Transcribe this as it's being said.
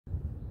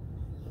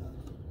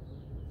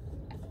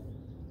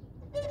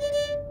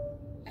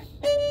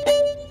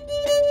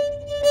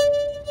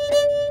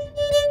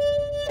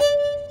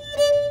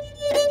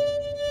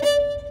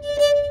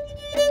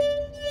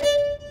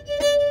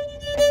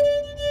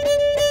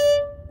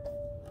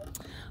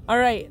All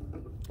right,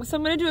 so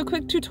I'm going to do a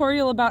quick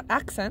tutorial about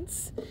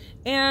accents.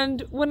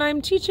 And when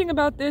I'm teaching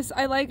about this,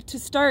 I like to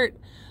start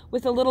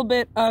with a little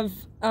bit of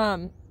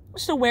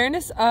just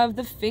awareness of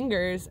the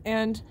fingers.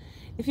 And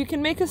if you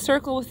can make a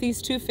circle with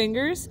these two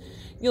fingers,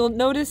 you'll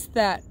notice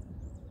that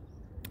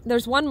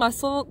there's one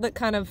muscle that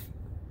kind of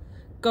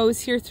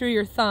goes here through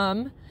your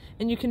thumb,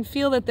 and you can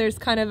feel that there's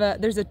kind of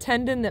there's a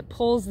tendon that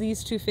pulls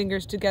these two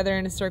fingers together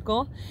in a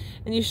circle.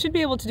 And you should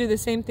be able to do the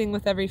same thing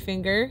with every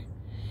finger.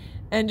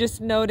 And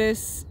just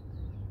notice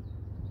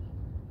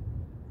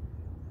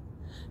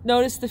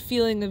the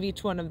feeling of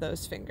each one of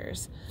those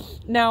fingers.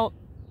 Now,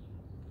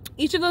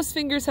 each of those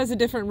fingers has a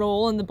different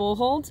role in the bow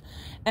hold,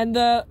 and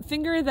the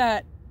finger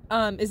that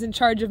is in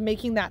charge of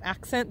making that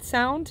accent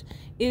sound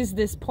is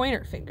this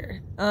pointer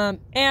finger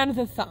and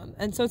the thumb.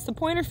 And so it's the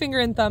pointer finger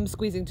and thumb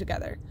squeezing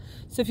together.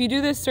 So if you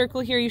do this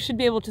circle here, you should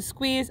be able to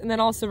squeeze and then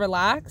also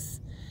relax,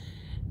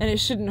 and it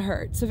shouldn't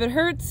hurt. So if it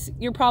hurts,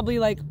 you're probably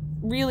like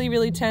really,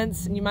 really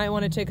tense, and you might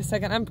want to take a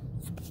second. I'm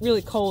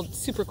really cold,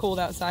 super cold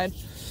outside.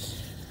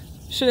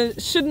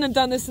 Shouldn't have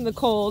done this in the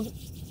cold,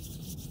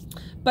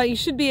 but you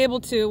should be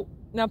able to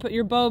now put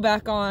your bow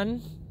back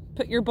on,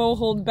 put your bow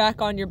hold back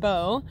on your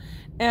bow,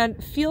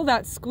 and feel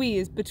that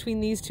squeeze between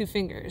these two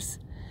fingers.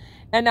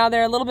 And now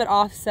they're a little bit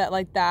offset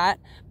like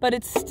that, but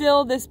it's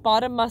still this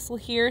bottom muscle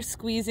here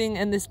squeezing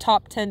and this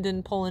top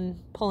tendon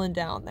pulling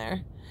down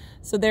there.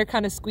 So they're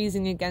kind of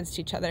squeezing against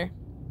each other.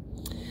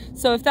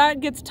 So if that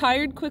gets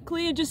tired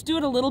quickly, just do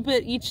it a little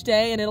bit each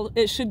day, and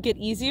it should get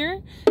easier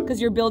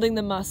because you're building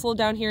the muscle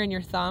down here in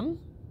your thumb.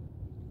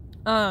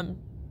 And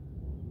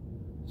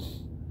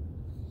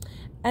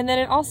then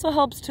it also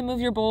helps to move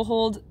your bow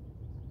hold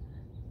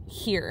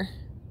here.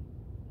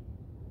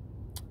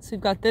 So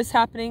we've got this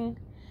happening,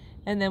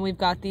 and then we've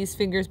got these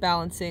fingers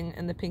balancing,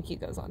 and the pinky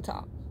goes on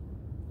top.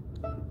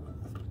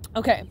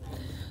 Okay,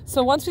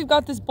 so once we've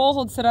got this bow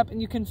hold set up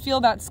and you can feel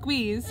that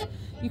squeeze,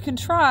 you can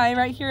try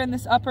right here in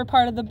this upper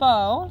part of the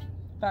bow,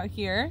 about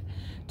here,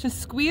 to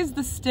squeeze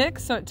the stick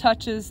so it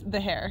touches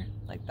the hair,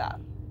 like that.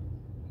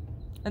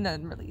 And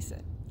then release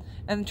it.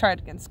 And try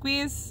it again.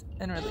 Squeeze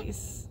and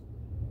release.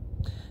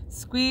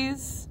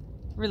 Squeeze,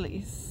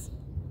 release.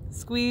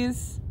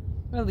 Squeeze,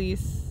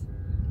 release.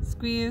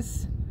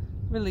 Squeeze,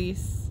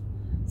 release.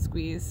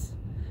 Squeeze,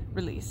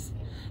 release.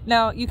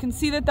 Now you can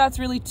see that that's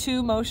really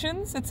two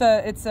motions. It's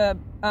a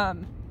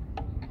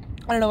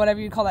I don't know, whatever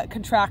you call that,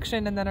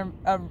 contraction and then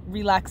a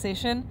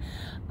relaxation.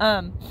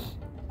 And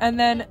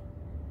then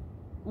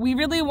we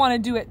really want to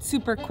do it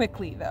super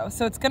quickly though.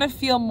 So it's going to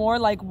feel more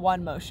like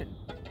one motion.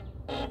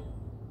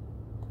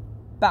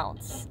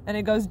 Bounce. And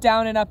it goes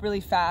down and up really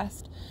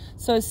fast.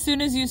 So as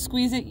soon as you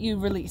squeeze it, you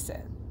release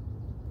it.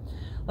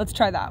 Let's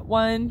try that.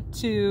 1,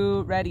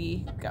 2,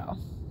 ready, go.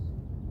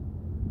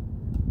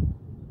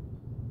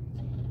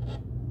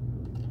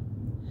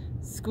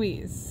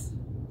 Squeeze,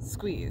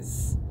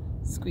 squeeze,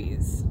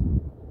 squeeze,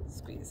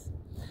 squeeze.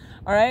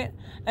 All right.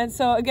 And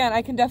so again,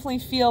 I can definitely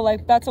feel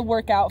like that's a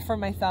workout for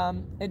my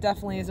thumb. It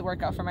definitely is a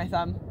workout for my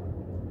thumb.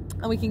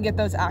 And we can get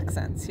those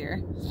accents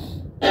here.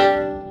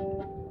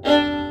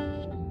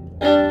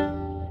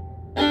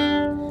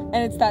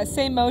 And it's that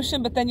same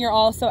motion, but then you're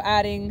also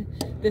adding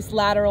this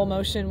lateral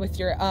motion with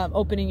your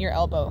opening your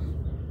elbow.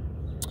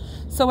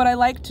 So what I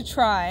like to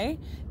try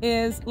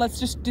is, let's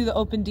just do the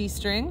open D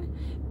string,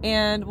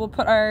 and we'll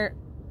put our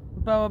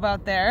bow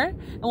about there,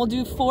 and we'll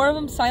do 4 of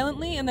them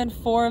silently and then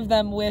 4 of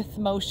them with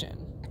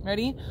motion.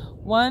 Ready?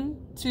 1,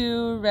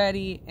 2,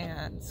 ready,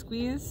 and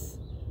squeeze,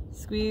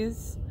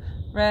 squeeze,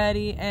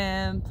 ready,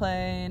 and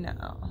play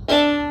now.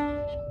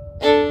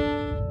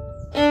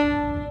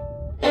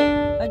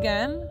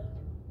 Again.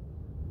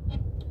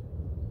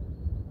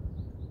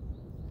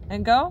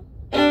 And go.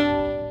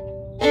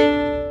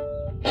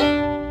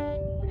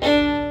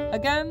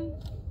 Again.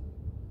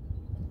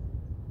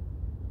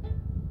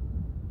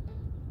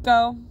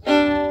 Go.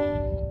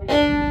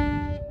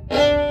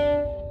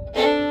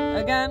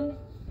 Again.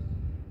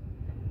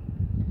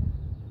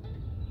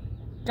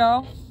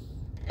 Go.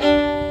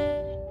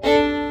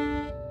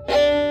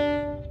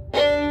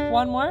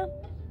 One more.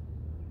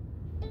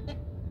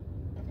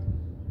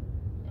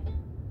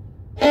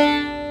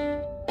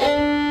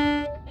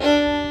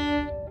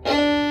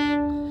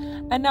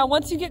 And now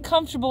once you get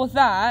comfortable with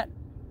that,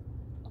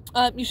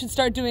 you should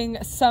start doing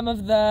some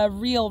of the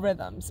real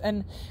rhythms.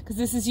 And because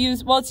this is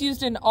used, well, it's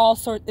used in all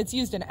sorts, it's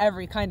used in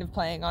every kind of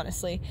playing,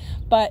 honestly.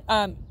 But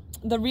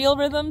the real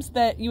rhythms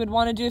that you would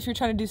want to do if you're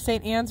trying to do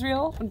St. Anne's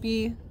reel would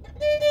be...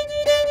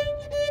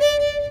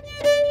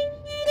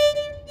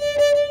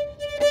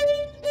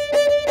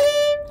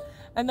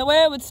 And the way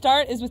I would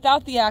start is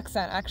without the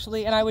accent,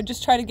 actually, and I would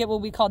just try to get what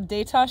we call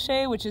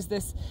detache, which is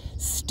this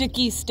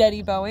sticky,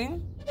 steady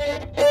bowing.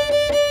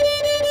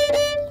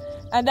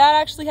 And that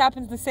actually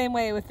happens the same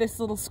way with this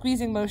little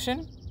squeezing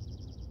motion.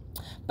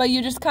 But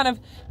you just kind of,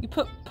 you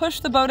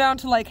push the bow down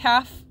to like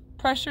half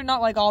pressure,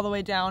 not like all the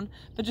way down,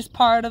 but just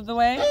part of the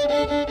way.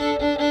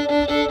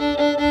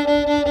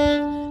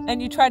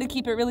 And you try to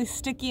keep it really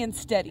sticky and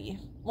steady.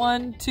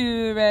 1,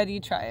 2, ready,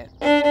 try it.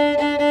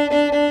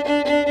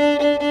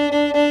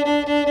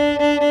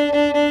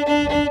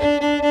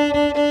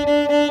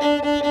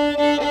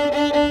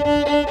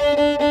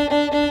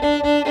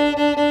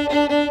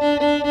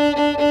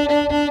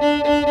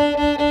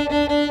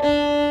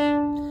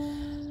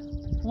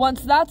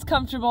 that's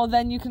comfortable,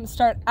 then you can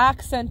start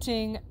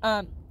accenting.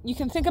 You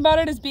can think about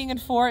it as being in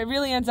 4. It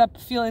really ends up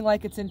feeling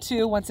like it's in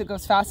 2 once it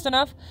goes fast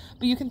enough.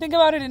 But you can think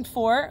about it in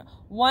 4,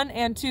 1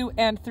 and 2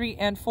 and 3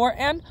 and 4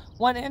 and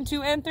 1 and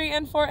 2 and 3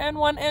 and 4 and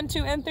 1 and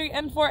 2 and 3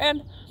 and 4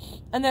 and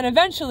then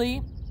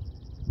eventually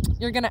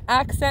you're going to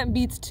accent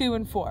beats 2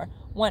 and 4.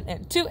 1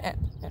 and 2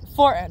 and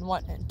 4 and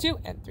 1 and 2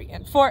 and 3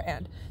 and 4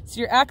 and. So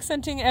you're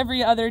accenting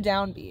every other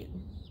downbeat.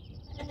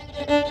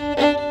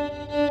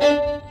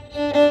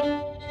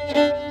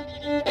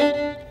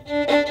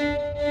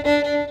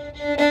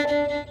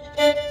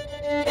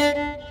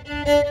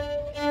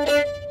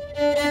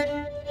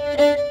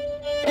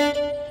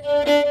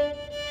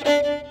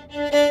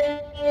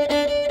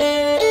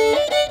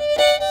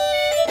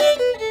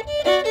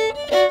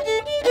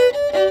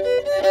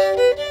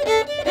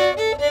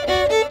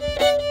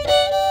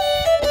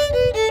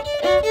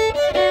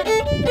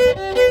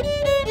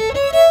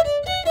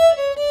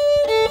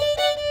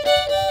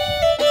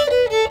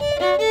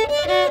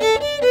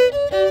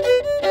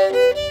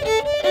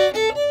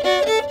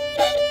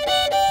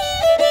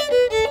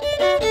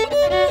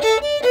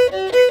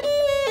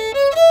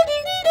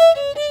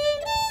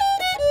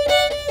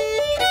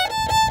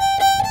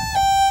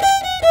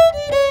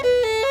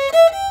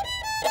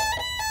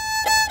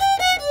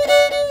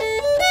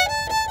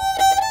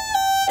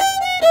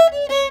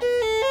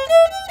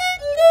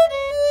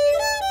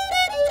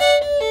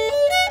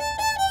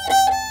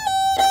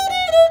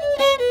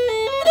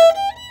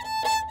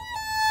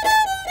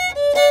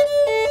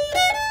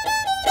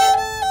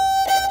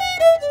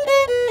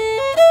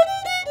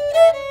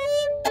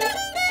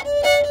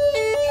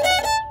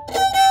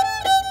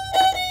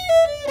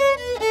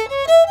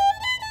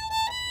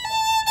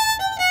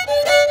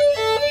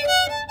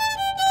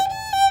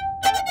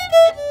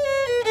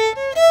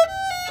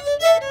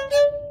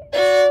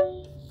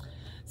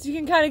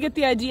 Kind of get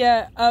the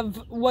idea of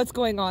what's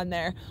going on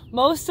there.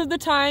 Most of the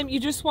time you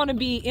just want to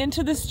be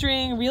into the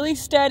string, really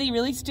steady,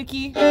 really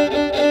sticky.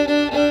 And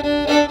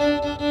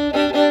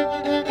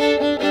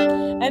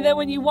then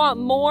when you want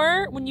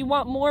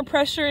more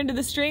pressure into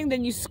the string,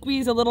 then you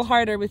squeeze a little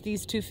harder with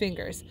these 2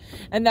 fingers.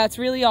 And that's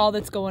really all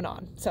that's going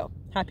on. So,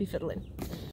 happy fiddling.